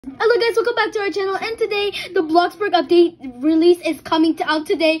Hello guys, welcome back to our channel, and today the Bloxburg update release is coming out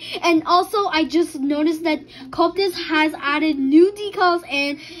today. And also I just noticed that Culptus has added new decals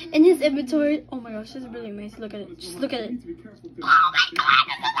and in his inventory. Oh my gosh, this is really amazing. Look at it. Just look at it. Oh my god,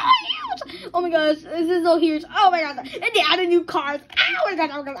 this is so huge. Oh my gosh, this is so huge. Oh my god. And they added new cars. Oh my god,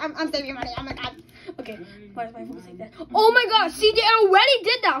 I'm saving money. Oh my god. Okay, why is my phone like that? Oh my gosh, see, they already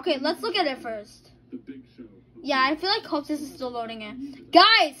did that. Okay, let's look at it first. Yeah, I feel like Culptus is still loading it.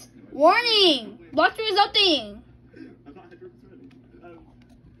 Guys, warning! Bloxburg is updating.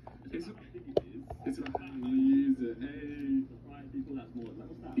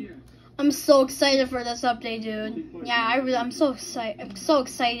 I'm so excited for this update, dude. Yeah, I'm so excited. I'm so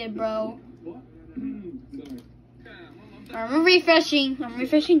excited, bro. I'm refreshing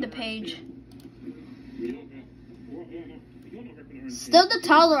the page. Still the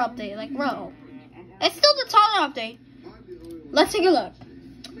toddler update, like, bro. It's still the toddler update. Let's take a look.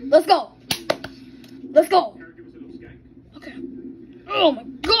 Let's go. Let's go. Okay. Oh my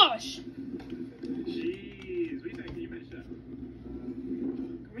gosh.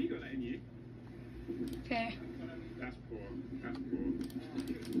 Okay.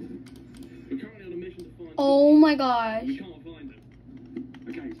 Oh my gosh.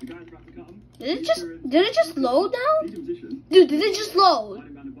 Did it just load now? Dude, did it just load?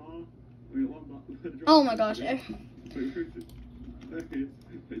 Oh my gosh.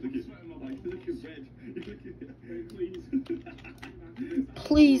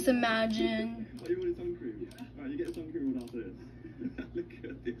 Please imagine.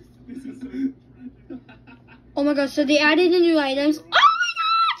 Oh my gosh, so they added the new items. Oh my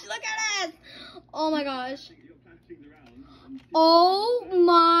gosh, look at it. Oh my gosh. Oh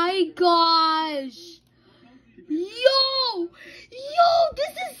my gosh. Yo,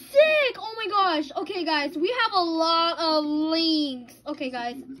 this is sick. Oh my gosh. Okay, guys, we have a lot of links. Okay,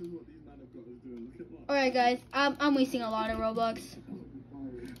 guys. All right, guys. I'm wasting a lot of Robux.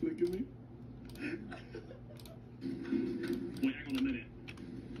 Look at me. Wait, hang on a minute.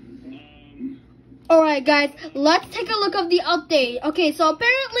 All right, guys. Let's take a look of the update. Okay, so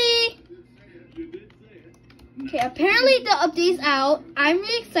apparently the update's out. I'm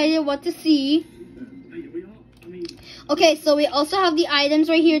really excited what to see. Okay, so we also have the items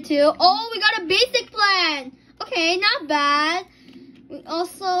right here too. Oh, we got a basic plan. Okay, not bad. We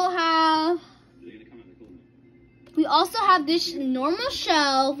also have this normal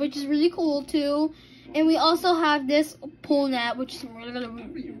shelf, which is really cool too. And we also have this pool net, which is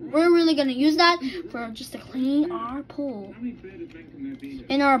we're really gonna use that for just to clean our pool.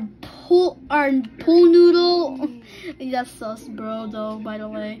 And our pool noodle. That's sus, bro. Though, by the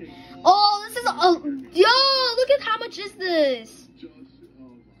way. Oh, this is yo! Look at how much is this?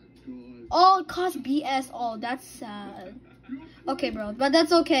 Oh, it costs BS. Oh, that's sad. Okay, bro, but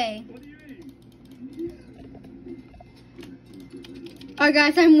that's okay. Alright,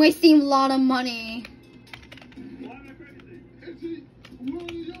 guys, I'm wasting a lot of money.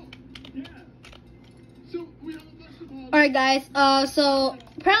 Alright, guys. So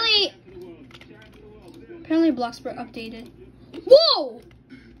apparently Bloxburg updated. Whoa!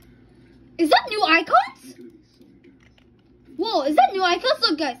 Is that new icons? Whoa, is that new icons?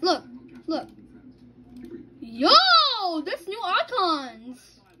 Look, guys, look. Yo, that's new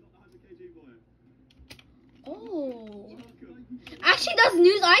icons. Oh. Actually, that's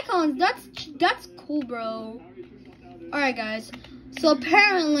new icons. That's cool, bro. Alright, guys. So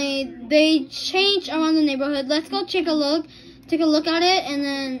apparently they changed around the neighborhood. Let's go take a look at it, and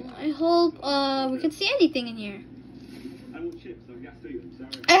then I hope we can see anything in here.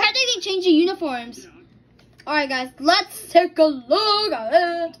 I heard they changed the uniforms. Alright, guys, let's take a look at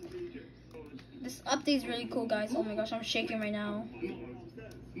it. This update is really cool, guys. Oh my gosh, I'm shaking right now.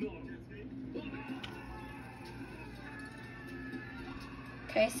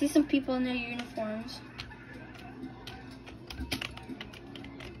 Okay, I see some people in their uniforms.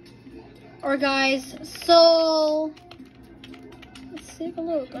 Alright, guys, so let's take a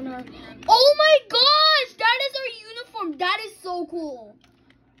look on our. Oh my gosh, that is our uniform. That is so cool.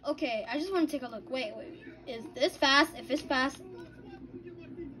 Okay, I just want to take a look. Wait. Is this fast? If it's fast.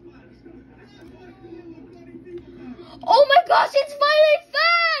 Oh my gosh, it's finally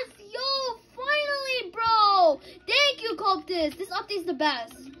fast! Yo, finally, bro! Thank you, Culptus. This update's the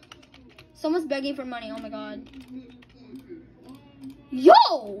best. Someone's begging for money. Oh my god.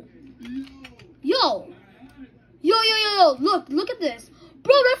 Yo! Look at this.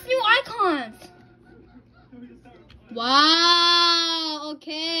 Bro, that's new icons. Wow,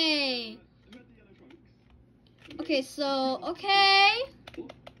 okay. Okay, so, okay.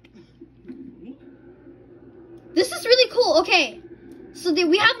 This is really cool. Okay. So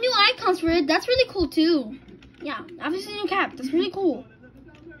we have new icons for it. That's really cool too. Yeah, obviously new cap. That's really cool.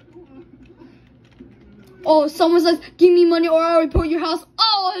 Oh, someone says, "Give me money or I'll report your house."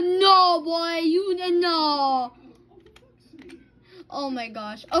 Oh no, boy, no. Oh my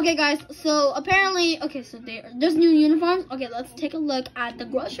gosh. Okay, guys. So apparently, okay, so there's new uniforms. Okay, let's take a look at the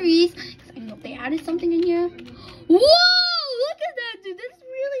groceries. I know they added something in here. Whoa! Look at that, dude. That's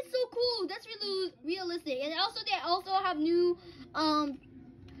really so cool. That's really realistic. And also, they also have new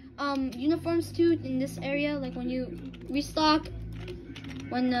uniforms too in this area. Like when you restock,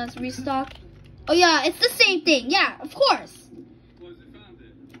 restock. Oh yeah, it's the same thing. Yeah, of course.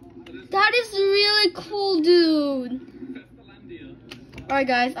 That is really cool, dude. Alright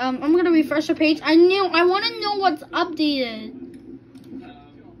guys, I'm gonna refresh the page. I wanna know what's updated.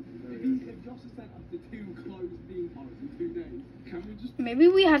 Maybe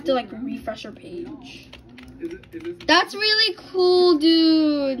we have to like refresh our page. That's really cool,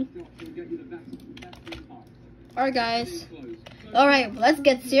 dude. Alright guys. Alright, let's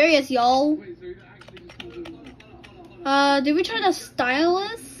get serious, y'all. Did we try the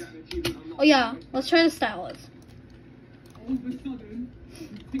stylus? Oh yeah, let's try the stylus.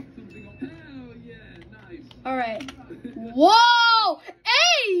 Alright. Whoa!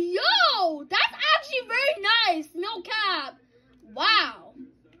 Hey, yo! That's actually very nice. No cap. Wow.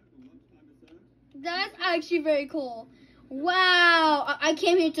 That's actually very cool. Wow. I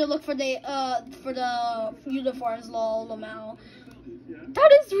came here to look for the uniforms, lol, Lamau.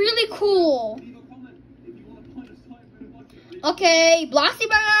 That is really cool. Okay,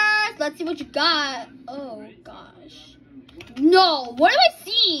 Bloxburg. Let's see what you got. Oh gosh. No, what am I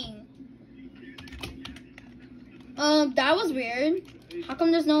seeing? That was weird. How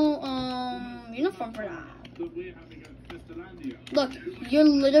come there's no uniform for that? Look, you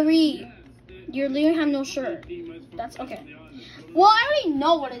literally have no shirt. That's okay. Well, I already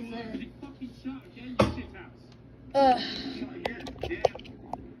know what it is.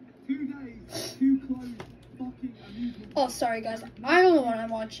 Oh, sorry guys. I don't know what I'm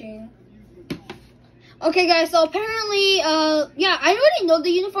watching. Okay guys, so apparently, yeah, I already know the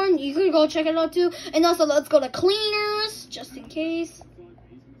uniform. You could go check it out too. And also, let's go to cleaners, just in case.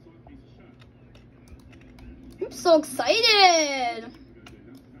 I'm so excited.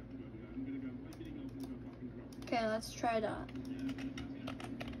 Okay, let's try that.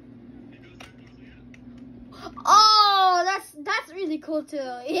 Oh, that's really cool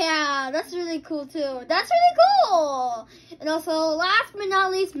too. Yeah, that's really cool too. That's really cool. And also, last but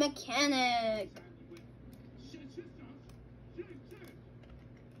not least, mechanic.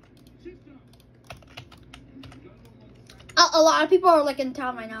 A lot of people are like in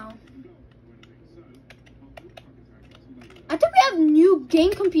town right now. I think we have new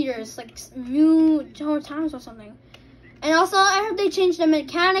game computers, like new times or something. And also, I heard they changed the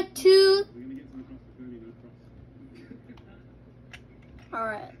mechanic too.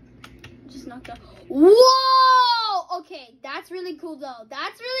 Alright. Just knocked out. Whoa! Okay, that's really cool though.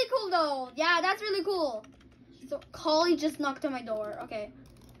 That's really cool though. Yeah, that's really cool. So, Collie just knocked on my door. Okay.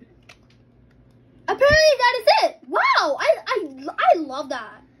 Apparently that is it. Wow, I love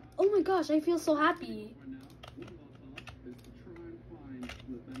that. Oh my gosh, I feel so happy.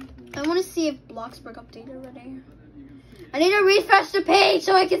 I want to see if Bloxburg updated already. I need to refresh the page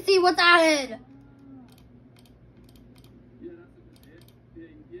so I can see what's added.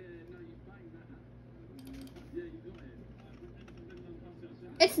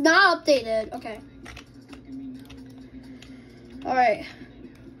 It's not updated. Okay. All right.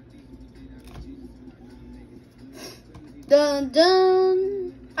 Dun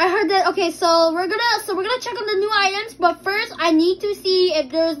dun. I heard that. Okay, so we're gonna check on the new items, but first I need to see if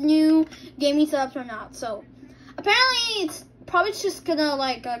there's new gaming setups or not. So apparently it's probably just gonna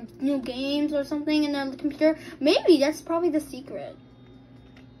like new games or something in the computer. Maybe that's probably the secret.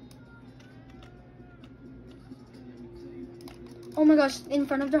 Oh my gosh, in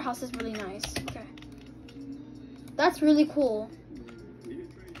front of their house is really nice. Okay, that's really cool.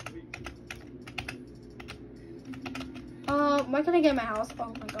 Why can't I get in my house?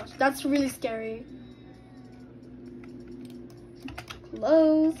 Oh my gosh, that's really scary.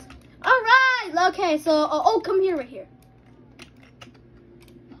 Close. All right. Okay, so oh, come here, right here.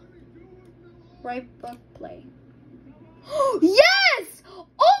 Right book play. Yes!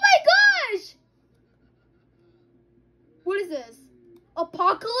 Oh my gosh! What is this?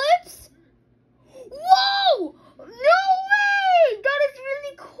 Apocalypse? Whoa! No way! That is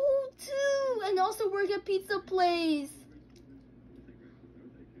really cool too. And also work at pizza place.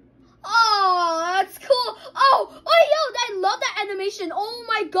 Oh, that's cool. Oh, yo, I love that animation. Oh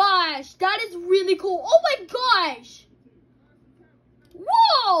my gosh, that is really cool. Oh my gosh.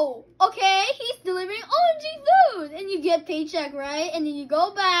 Whoa! Okay, he's delivering OMG food, and you get paycheck, right? And then you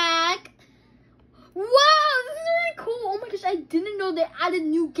go back. Wow, this is really cool. Oh my gosh, I didn't know they added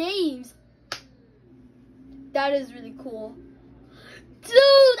new games. That is really cool. Dude,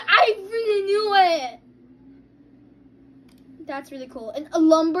 I really knew it. That's really cool. And a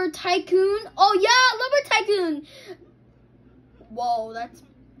lumber tycoon. Oh yeah, lumber tycoon. Whoa, that's,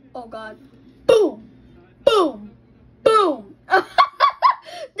 oh god. Boom, boom, boom.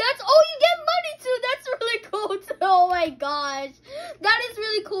 That's, oh, you get money too. That's really cool too. Oh my gosh. That is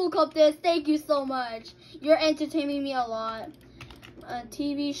really cool, Coptis. Thank you so much. You're entertaining me a lot.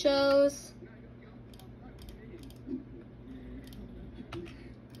 TV shows.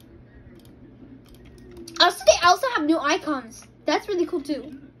 Also, they also have new icons. That's really cool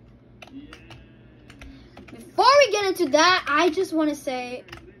too. Before we get into that, I just want to say,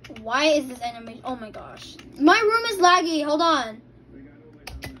 why is this animation? Oh my gosh. My room is laggy. Hold on.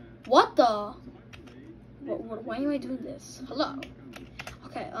 What the? Why am I doing this? Hello.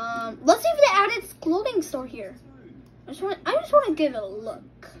 Okay, let's see if they added clothing store here. I just want to give it a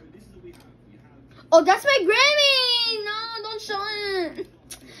look. Oh, that's my Grammy! No, don't show it.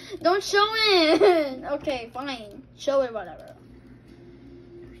 Don't show it. Okay, fine. Show it, whatever.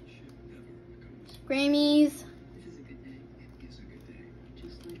 Grammys.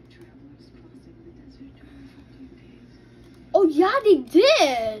 Oh yeah, they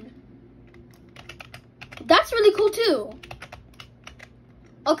did. That's really cool too.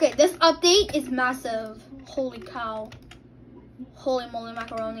 Okay, this update is massive. Holy cow. Holy moly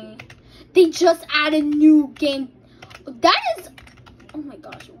macaroni. They just added new game. That is, oh my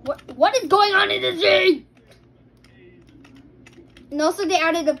gosh. What is going on in this game? And also they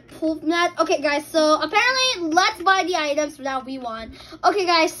added a pool mat. Okay guys, so apparently let's buy the items that we want. Okay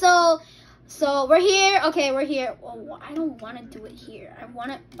guys, so we're here. Okay, we're here. Oh, I don't want to do it here. I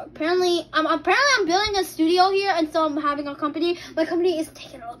want to. Apparently I'm building a studio here, and so I'm having a company. My company is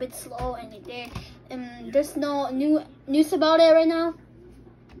taking a little bit slow, and there's no news about it right now.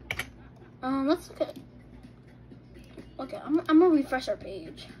 Let's look at. Okay, I'm gonna refresh our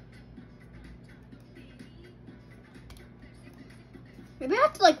page. Maybe I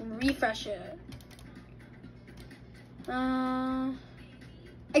have to like refresh it.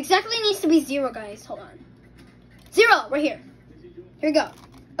 Exactly needs to be 0, guys. Hold on. 0, right here. Here we go.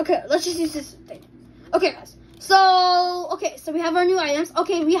 Okay, let's just use this thing. Okay, guys. So we have our new items.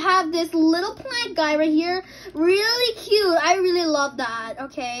 Okay, we have this little plant guy right here. Really cute. I really love that.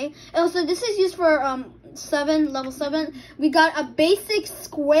 Okay. And also, this is used for level 7. We got a basic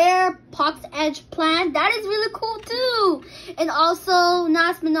square pox edge plant. That is really cool too. And also,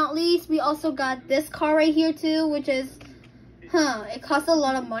 last but not least, we also got this car right here too, which is, it costs a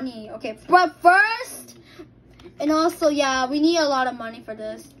lot of money. Okay, but first, and also, yeah, we need a lot of money for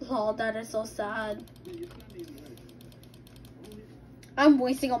this. Lol, that is so sad. I'm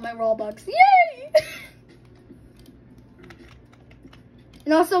wasting all my Robux. Yay!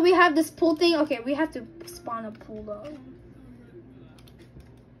 And also, we have this pool thing. Okay, we have to spawn a pool though.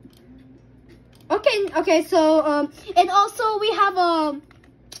 Okay, so, and also we have a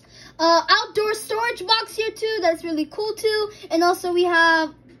outdoor storage box here too. That's really cool too. And also we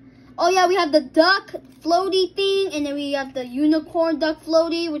have, oh yeah, we have the duck floaty thing, and then we have the unicorn duck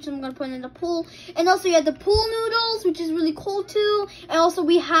floaty, which I'm gonna put in the pool. And also we have the pool noodles, which is really cool too. And also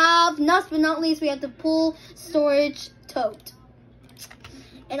we have, last but not least, we have the pool storage tote.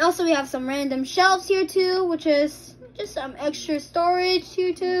 And also we have some random shelves here too, which is just some extra storage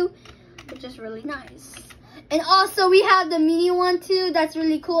here too, which is really nice. And also we have the mini one too. That's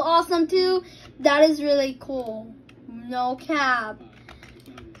really cool, awesome too. That is really cool. No cap.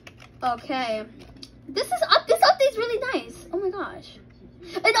 Okay. This update's really nice. Oh my gosh.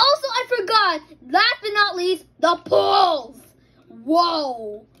 And also I forgot, last but not least, the pools.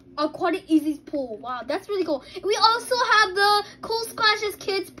 Whoa. Aquatic Easy's pool. Wow, that's really cool. We also have the Cool Splashes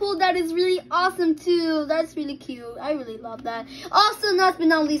Kids pool. That is really awesome too. That's really cute. I really love that. Also, last but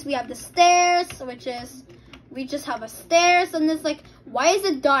not least, we have the stairs, which is, we just have a stairs, and it's like, why is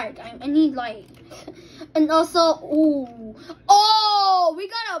it dark? I need light. And also, ooh, oh, we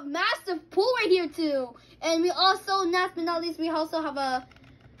got a massive pool right here too. And we also, last but not least, we also have a,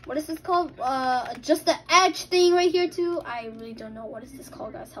 what is this called? Just the edge thing right here too. I really don't know what is this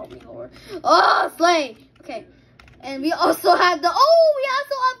called, guys. Help me, Lord. Oh, slay. Okay. And we also have the,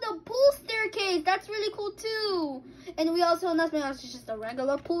 the pool staircase. That's really cool too. And we also, last but not least, just a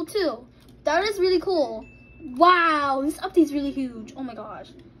regular pool too. That is really cool. Wow, this update is really huge. Oh my gosh.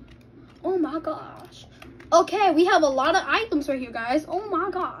 Oh my gosh. Okay, we have a lot of items right here, guys. Oh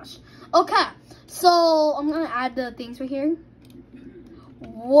my gosh. Okay, so I'm gonna add the things right here.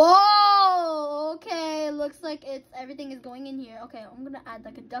 Whoa! Okay, looks like everything is going in here. Okay, I'm gonna add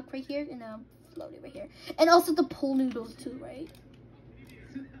like a duck right here and a floaty right here. And also the pool noodles too, right?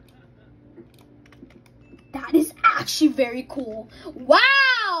 That is actually very cool.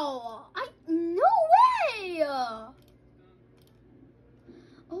 Wow! No way!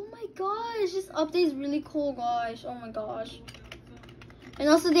 Oh my gosh, this update is really cool, guys. Oh my gosh. And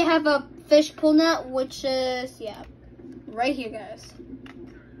also they have a fish pool net, which is, yeah, right here, guys.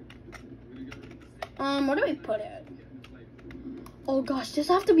 Where do we put it? Oh gosh, does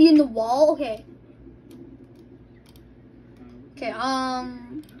it have to be in the wall? Okay. Okay,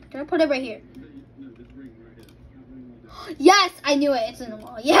 can I put it right here? Yes, I knew it. It's in the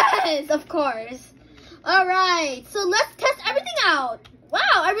wall. Yes, of course. All right, so let's test everything out. Wow,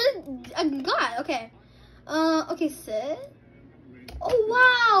 I got it. Okay. Okay, sit. Oh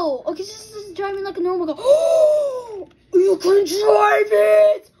wow. Okay, just driving like a normal car. Oh, you can drive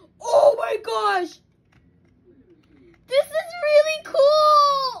it. Oh my gosh. This is really cool.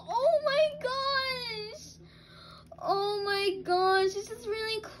 Oh my gosh. Oh my gosh, this is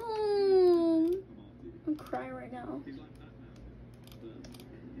really cool. I'm crying right now.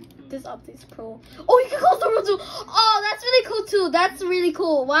 This update's pro. Oh, you can close the road too. Oh, that's really cool too. That's really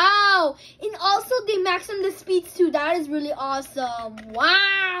cool. Wow. And also they maxim the speeds too. That is really awesome.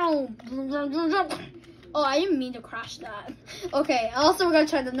 Wow. Oh, I didn't mean to crash that. Okay. Also, we're gonna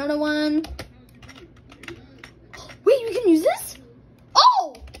try another one. Wait, we can use this?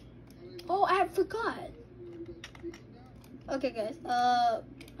 Oh. Oh, I forgot. Okay, guys.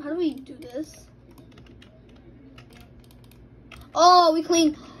 How do we do this? Oh, we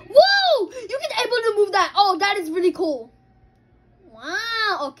clean. Whoa! You can able to move that. Oh, that is really cool.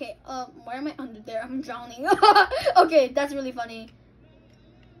 Wow. Okay. Why am I under there? I'm drowning. Okay, that's really funny.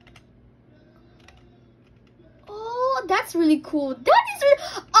 Oh, that's really cool. That is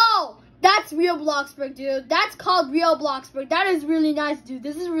oh, that's real Bloxburg, dude. That's called real Bloxburg. That is really nice, dude.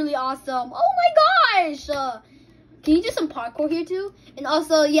 This is really awesome. Oh my gosh. Can you do some parkour here too? And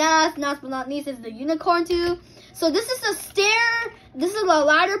also, yes, last but not least is the unicorn too. So this is a stair. This is a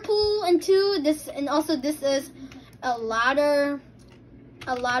ladder pool and two. This and also this is a ladder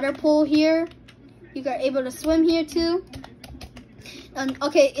pool here. You are able to swim here too. And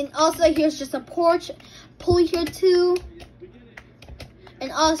okay, and also here's just a porch pool here too.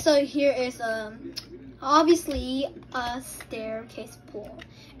 And also here is obviously a staircase pool.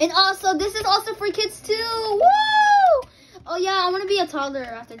 And also this is also for kids too. Woo! Oh yeah, I want to be a toddler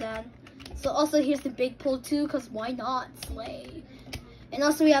after that. So also here's the big pool too, because why not? Slay. And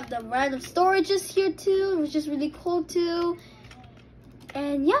also we have the random storages here too, which is really cool too.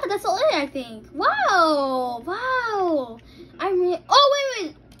 And yeah, that's all it, I think. Wow. Wow. I'm really, oh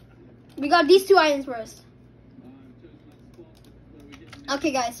wait. We got these two items first.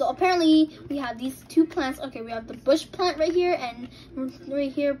 Okay guys, so apparently we have these two plants. Okay, we have the bush plant right here and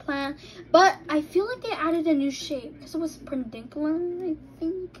right here plant. But I feel like they added a new shape because it was perpendicular, I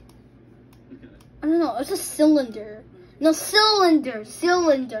think. I don't know, it's a cylinder. No, cylinder.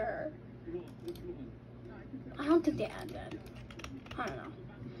 I don't think they added that. I don't know.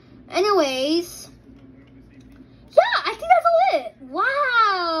 Anyways. Yeah, I think that's all it.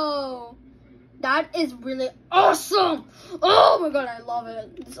 Wow. That is really awesome. Oh my god, I love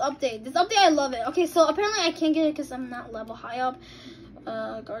it. This update, I love it. Okay, so apparently I can't get it because I'm not level high up.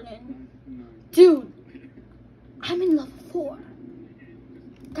 Garden. Dude, I'm in level 4.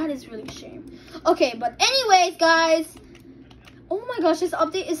 That is really a shame. Okay, but anyways, guys. Oh my gosh, this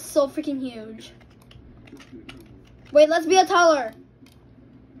update is so freaking huge. Wait, let's be a toddler.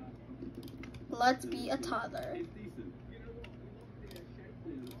 Let's be a toddler.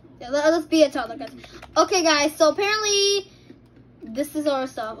 Yeah, let's be a toddler, guys. Okay, guys, so apparently this is our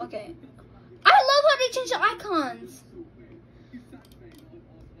stuff. Okay. I love how they change the icons.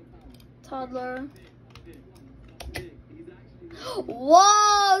 Toddler.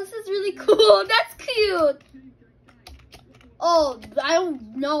 Whoa, this is really cool. That's cute. Oh, I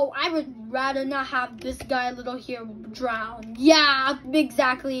don't know. I would rather not have this guy little here drown. Yeah,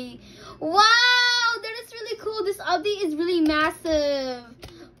 exactly. Wow, that is really cool. This update is really massive.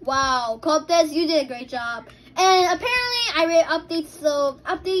 Wow, Coptes, you did a great job. And apparently I rate updates, so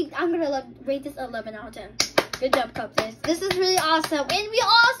I'm gonna rate this 11 out of 10. Good job, Coptes. This is really awesome. And we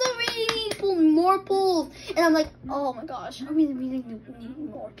also really need more pools. And I'm like, oh my gosh, I really need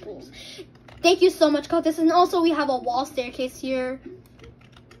more pools. Thank you so much, Coptes. And also we have a wall staircase here.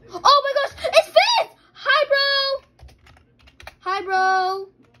 Oh my gosh, it's Fizz! Hi, bro! Hi, bro.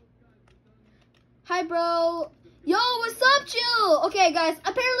 Hi, bro. Yo, what's up, Chill? Okay, guys,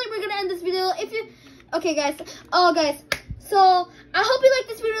 apparently we're gonna end this video. Okay, guys. Oh, guys. So I hope you liked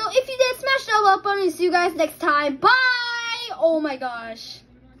this video. If you did, smash that like button. See you guys next time. Bye. Oh my gosh.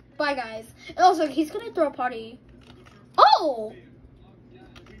 Bye guys. And also, he's gonna throw a party. Oh.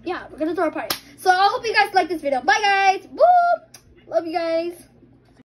 Yeah, we're gonna throw a party. So I hope you guys like this video. Bye guys. Woo. Love you guys.